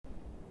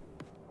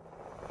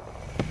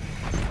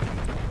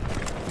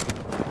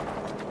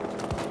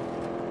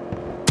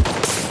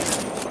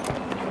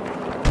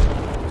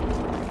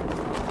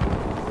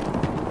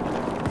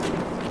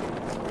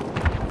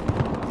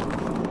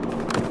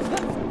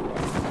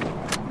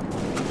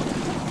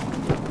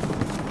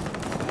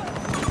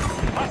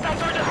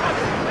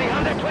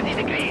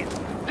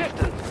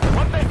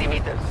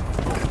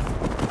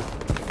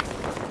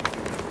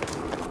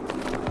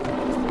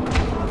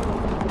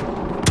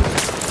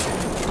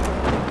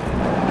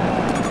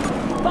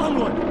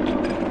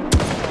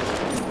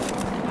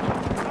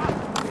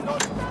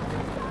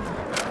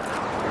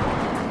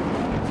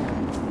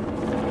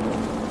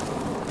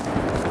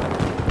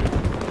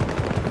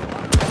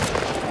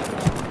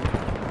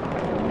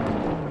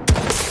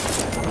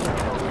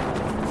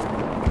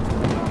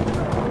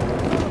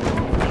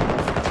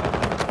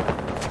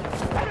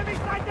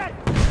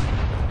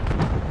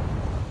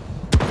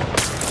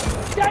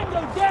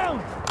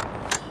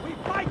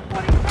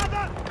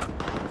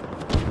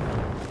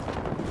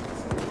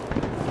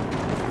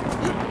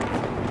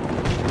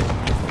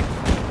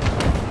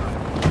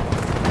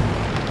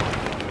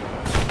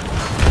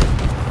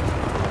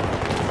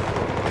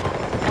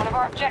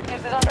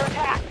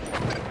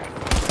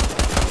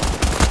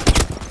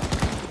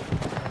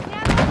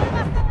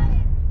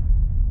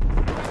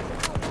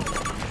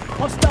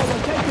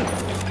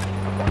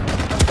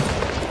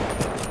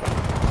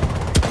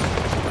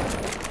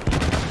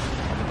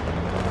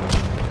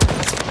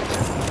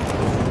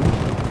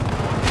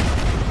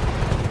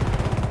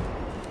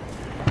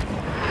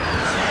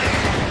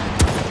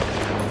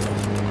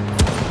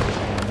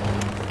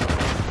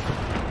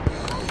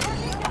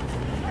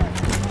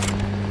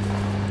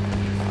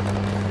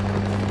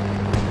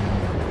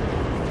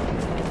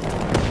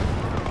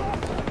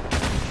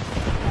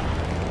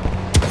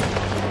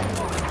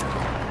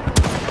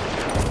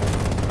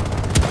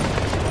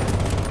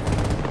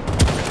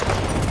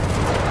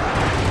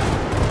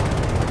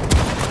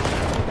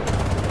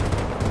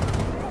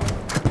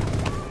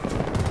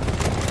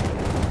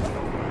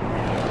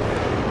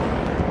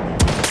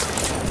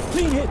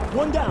Clean hit,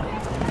 one down.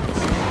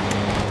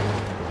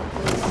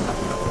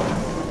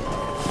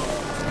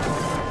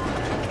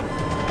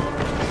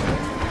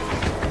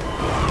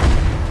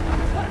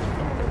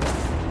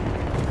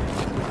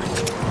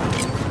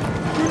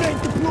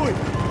 Grenade deployed.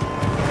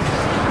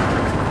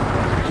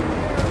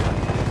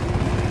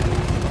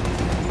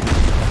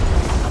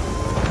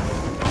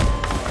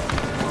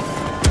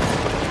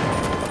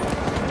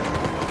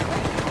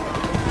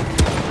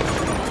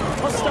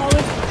 Hostile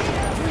in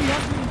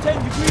 310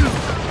 degrees,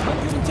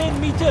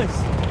 110 meters.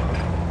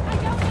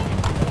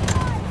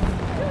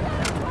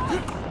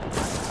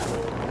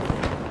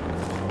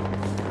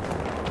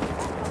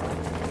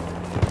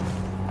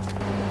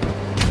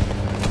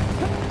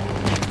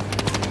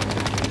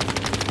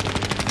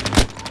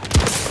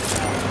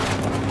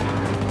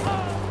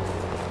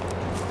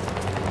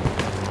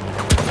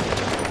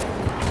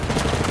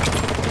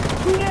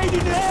 Grenade in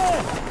the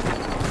air!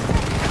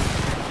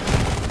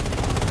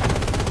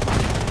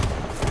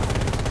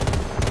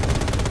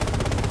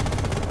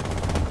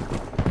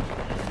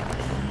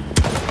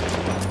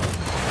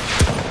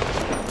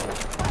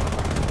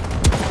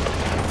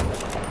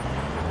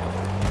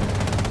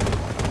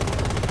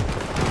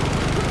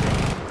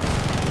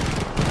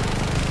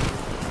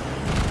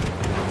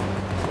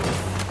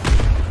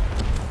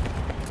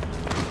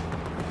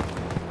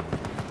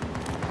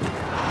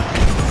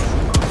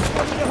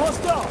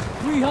 Hostile!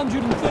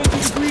 330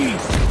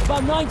 degrees,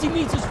 about 90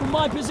 meters from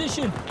my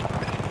position.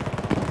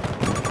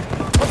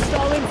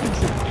 Hostile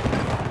infantry.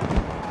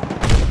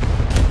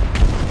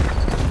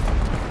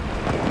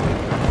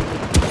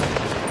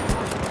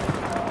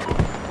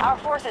 Our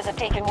forces have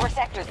taken more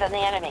sectors than the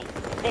enemy.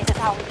 This is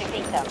how we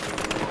defeat them.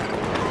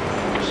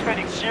 We're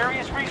spending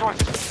serious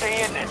resources to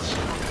stay in this.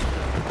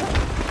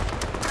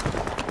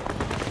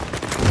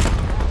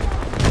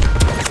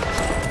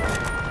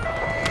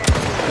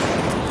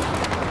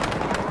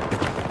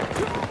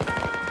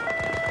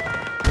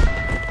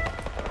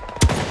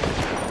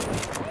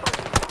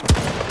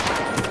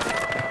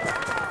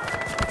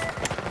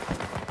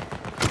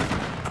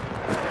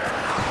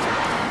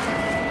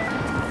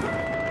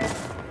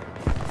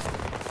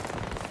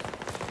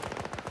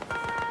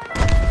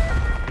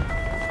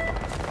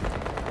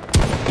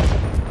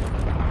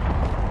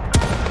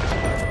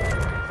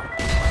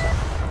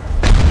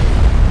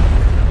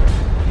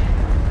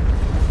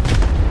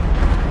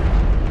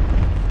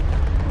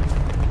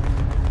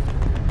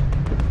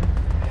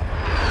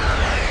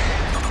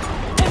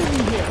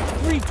 Enemy here,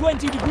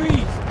 320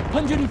 degrees,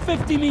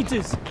 150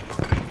 meters.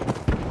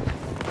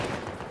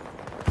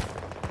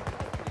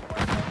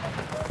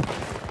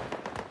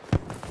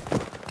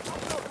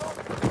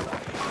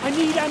 I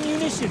need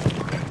ammunition.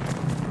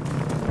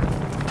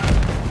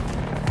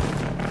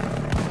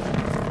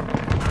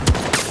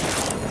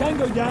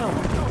 Tango down.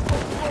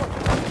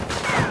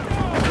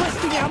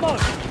 Requesting ammo.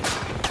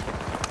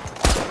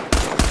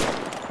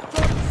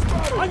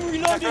 I'm Sector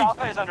reloading.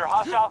 Alpha is under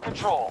hostile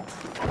control.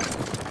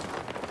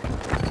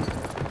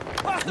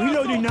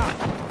 Reloading now.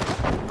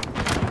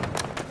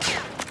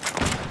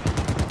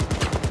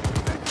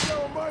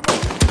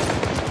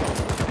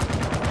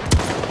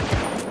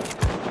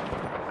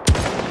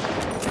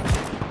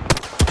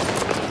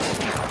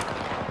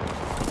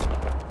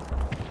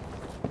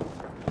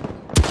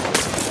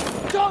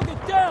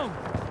 Target down.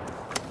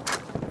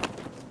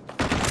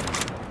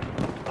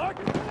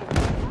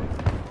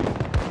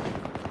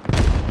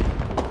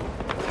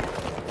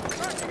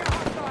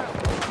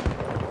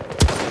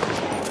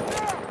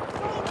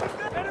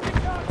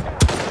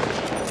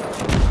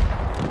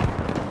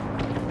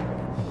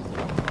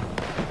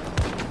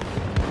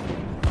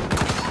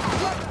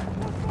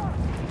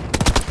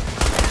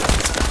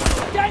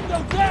 Tango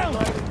down.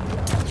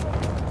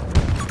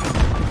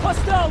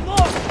 Hostile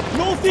north,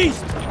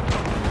 northeast.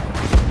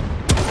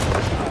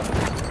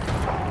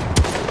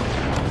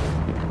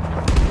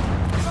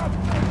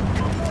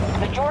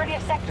 Majority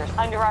of sectors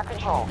under our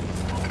control.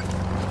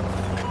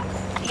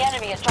 The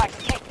enemy is trying to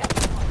take them.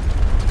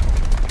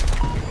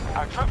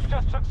 Our troops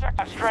just took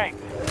sector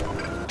strength.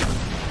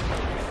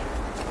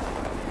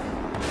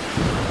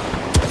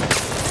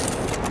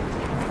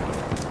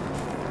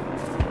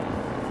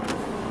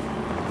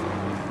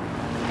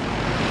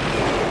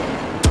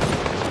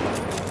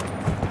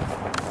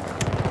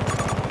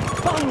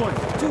 Found one,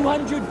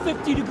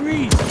 250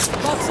 degrees,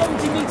 about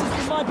 70 meters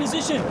from my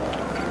position.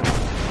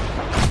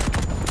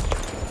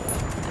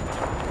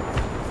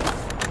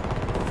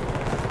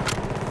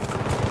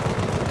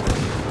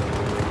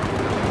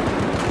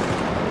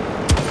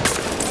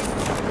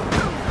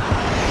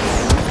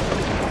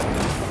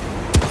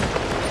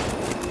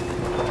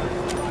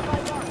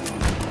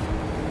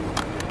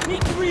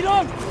 Need to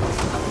reload!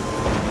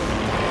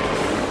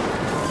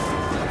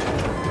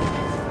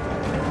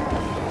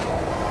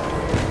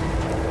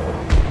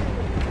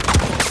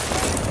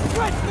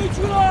 Threat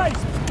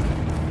neutralized!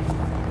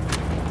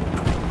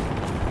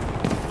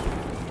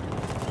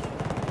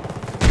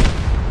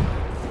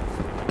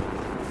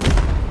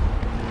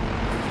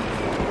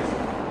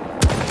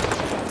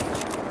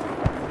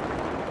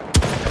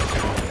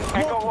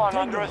 Echo 1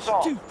 under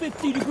assault.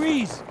 250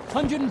 degrees,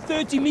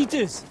 130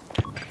 meters.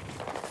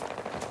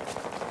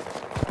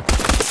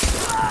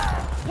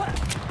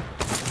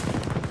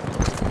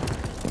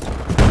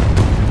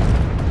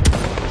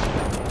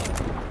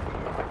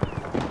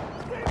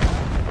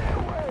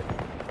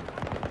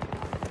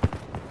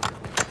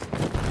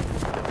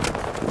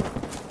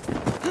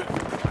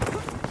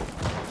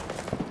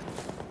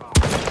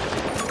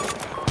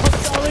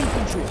 Hostile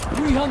infantry,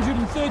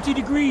 330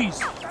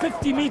 degrees,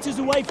 50 meters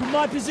away from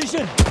my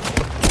position.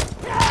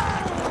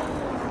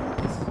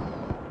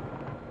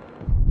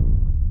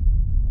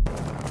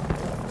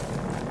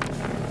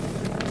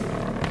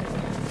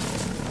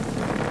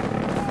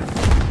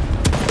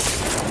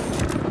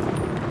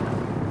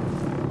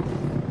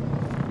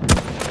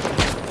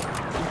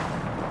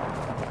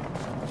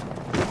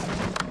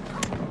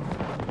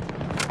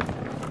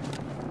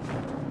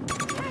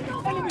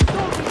 Enemy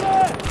soldiers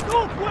there!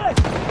 Northwest!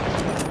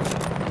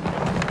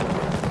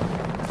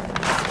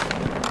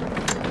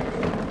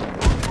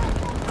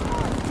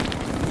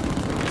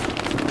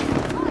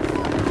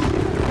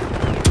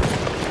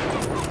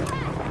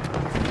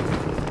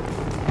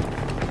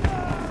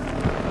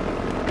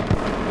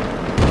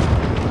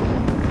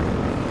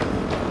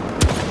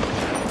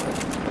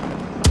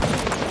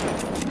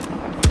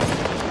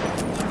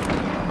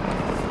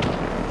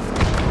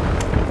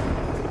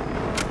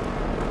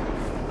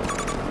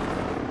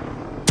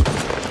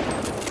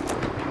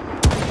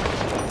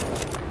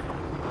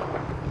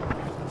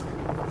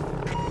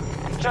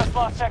 Just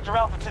lost Sector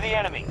Alpha to the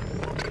enemy.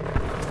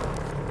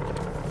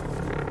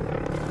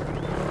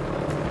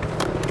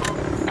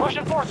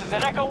 Russian forces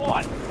at Echo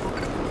 1.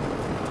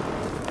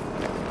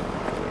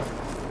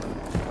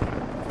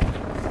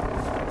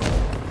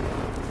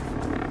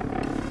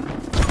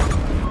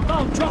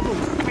 Found trouble!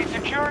 We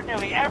secured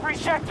nearly every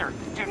sector.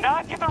 Do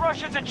not give the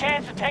Russians a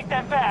chance to take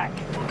them back.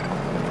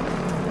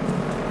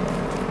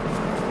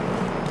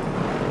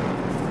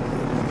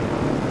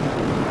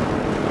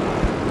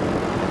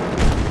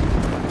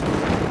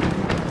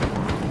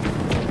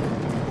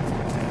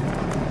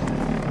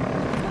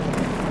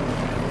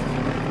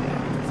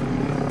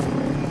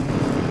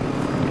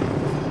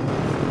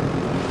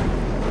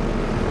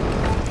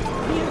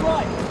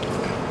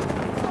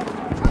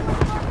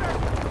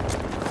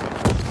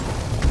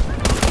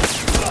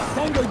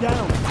 Tango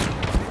down.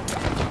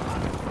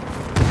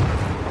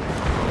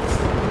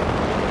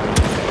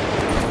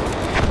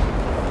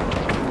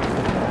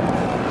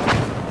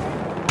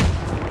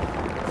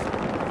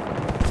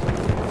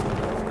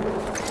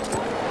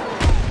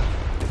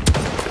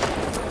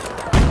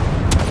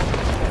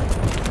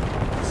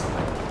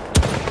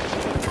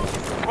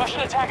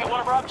 Russian attack at one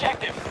of our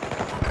objectives.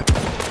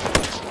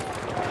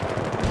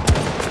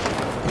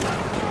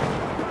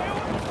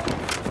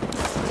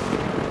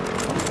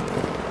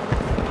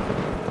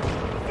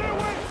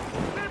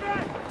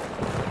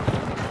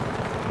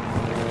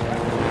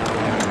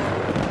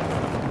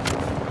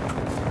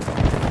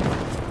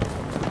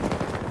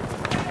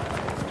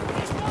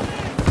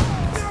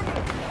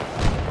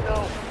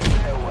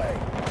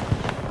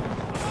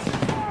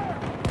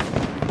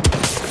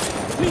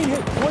 Clean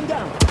hit, one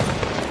down.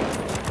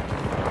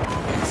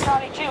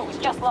 Charlie 2 was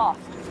just lost.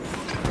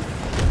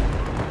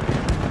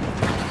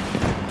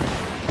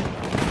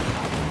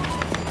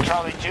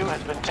 Charlie 2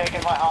 has been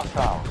taken by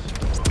hostiles.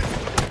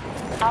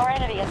 Our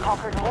enemy has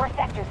conquered more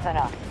sectors than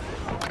us.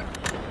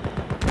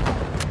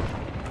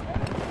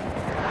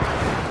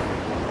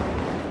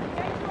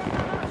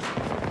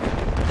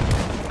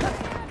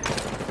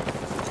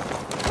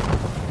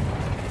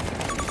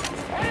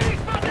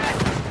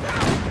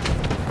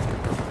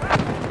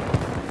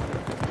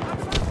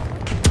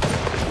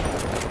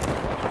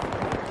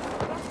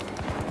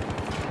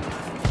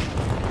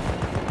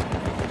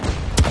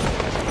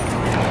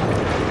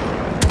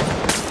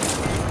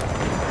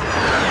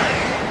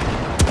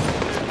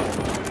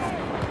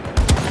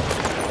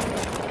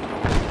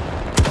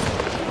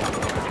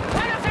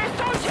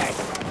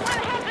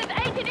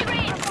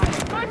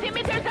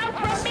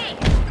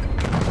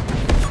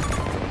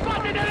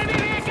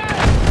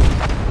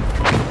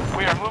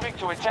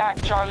 To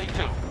attack Charlie 2.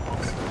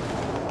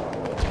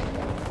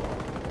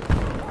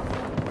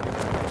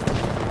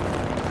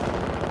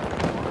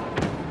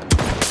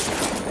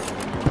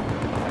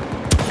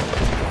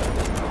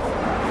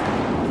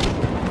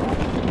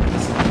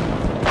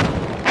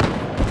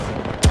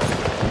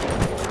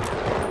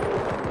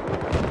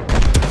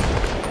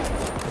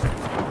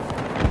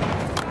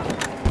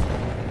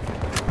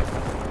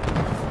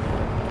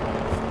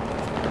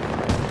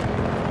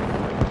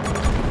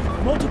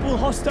 Multiple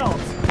hostiles.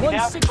 Now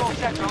 160 control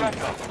Sector degrees,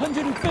 Echo.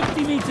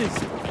 150 meters.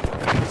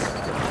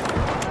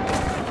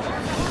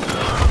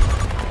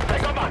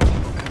 Take 'em back.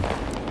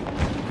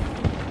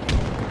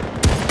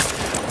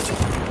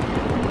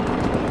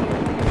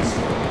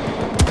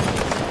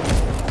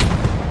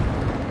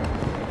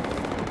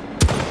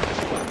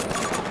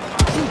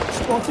 Troop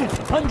spotted.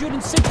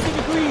 160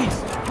 degrees,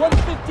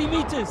 150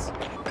 meters.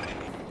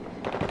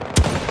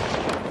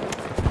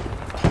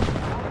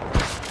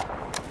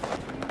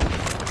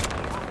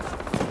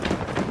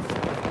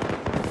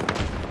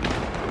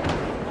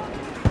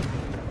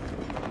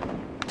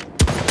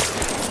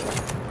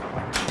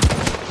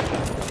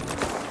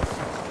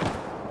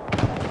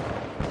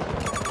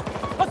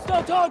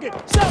 target!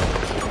 South!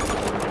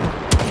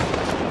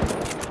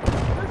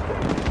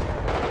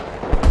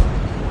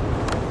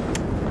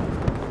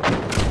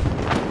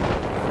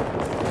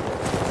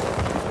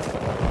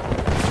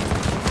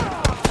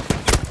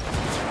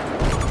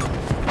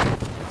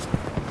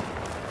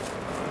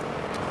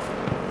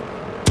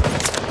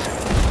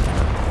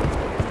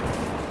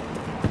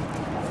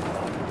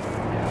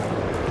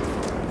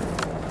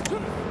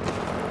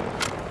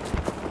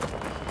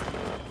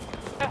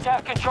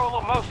 Have control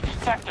of most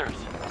sectors.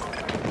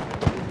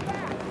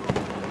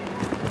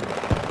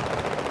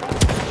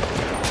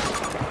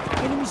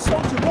 Enemy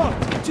soldier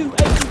marked,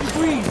 280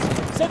 degrees,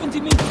 70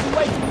 meters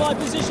away from my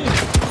position.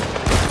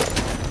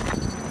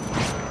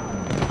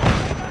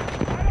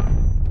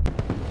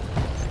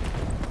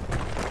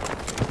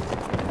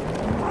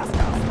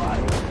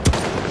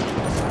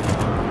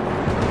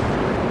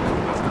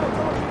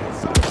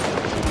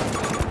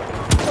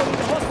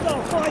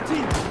 Hostile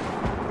fighting.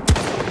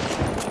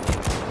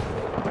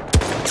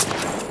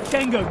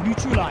 Tango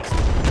neutralized.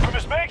 We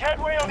must make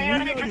headway on the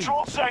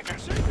enemy-controlled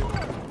sectors.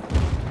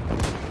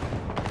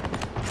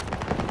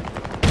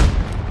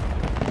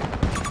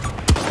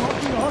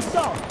 Marking a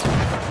hostile.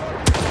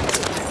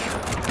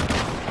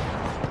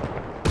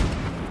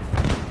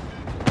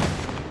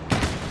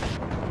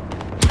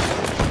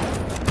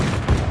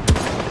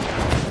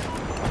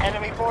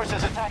 Enemy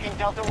forces attacking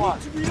Delta 1.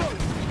 To reload.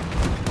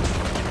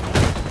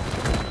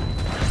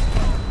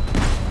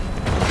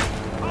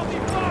 I'll be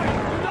fine!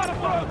 Do not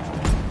approach!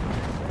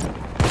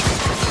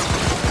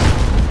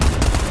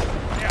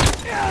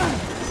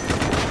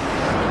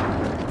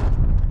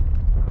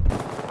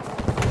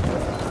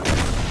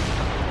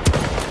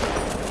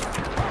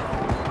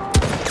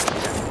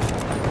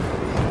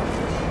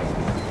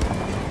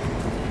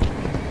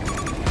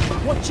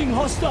 Watching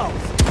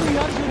hostiles,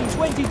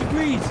 320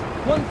 degrees,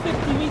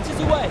 150 meters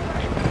away.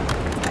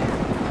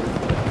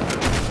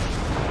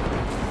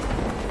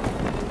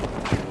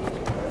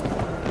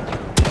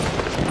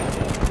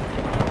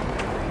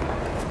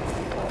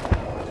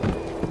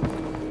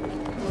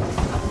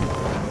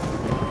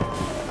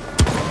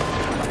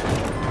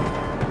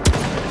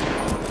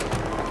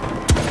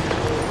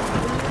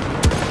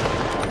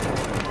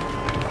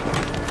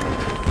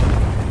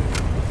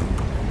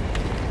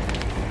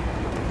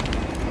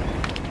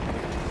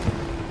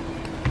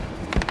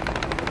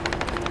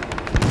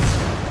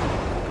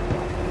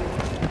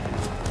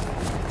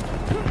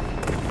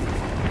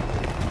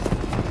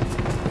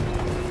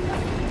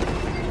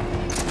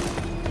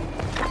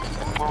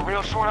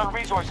 Real short on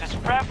resources.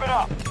 Wrap it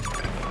up.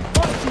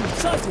 Fighting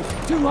sighted,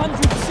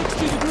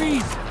 260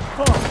 degrees.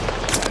 Far.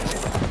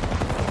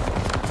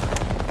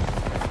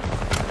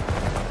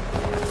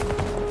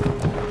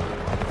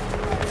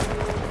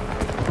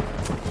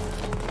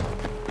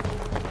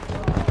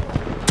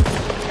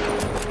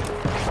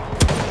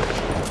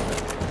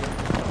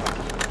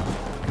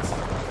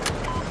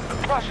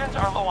 Russians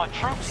are low on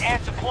troops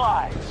and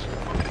supplies.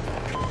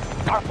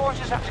 Our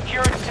forces have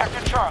secured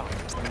Sector Charlie.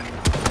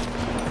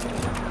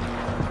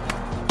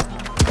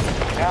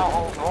 Now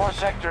hold more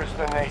sectors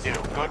than they do.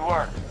 Good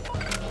work.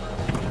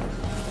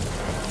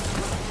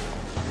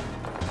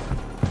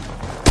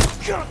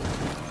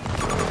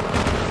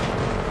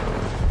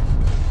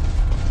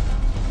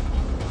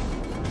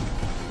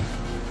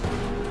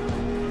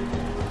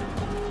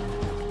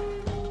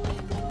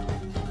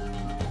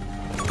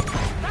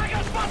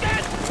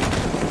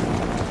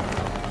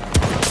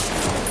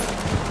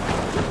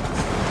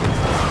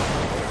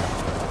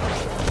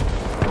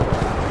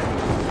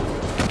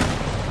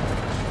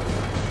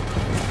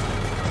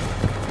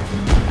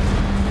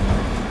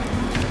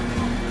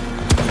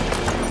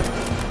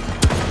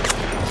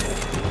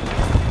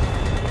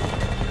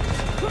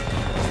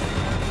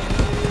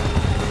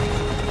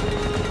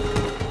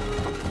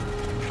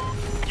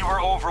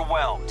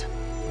 Overwhelmed.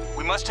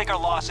 We must take our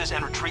losses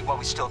and retreat while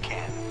we still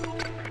can.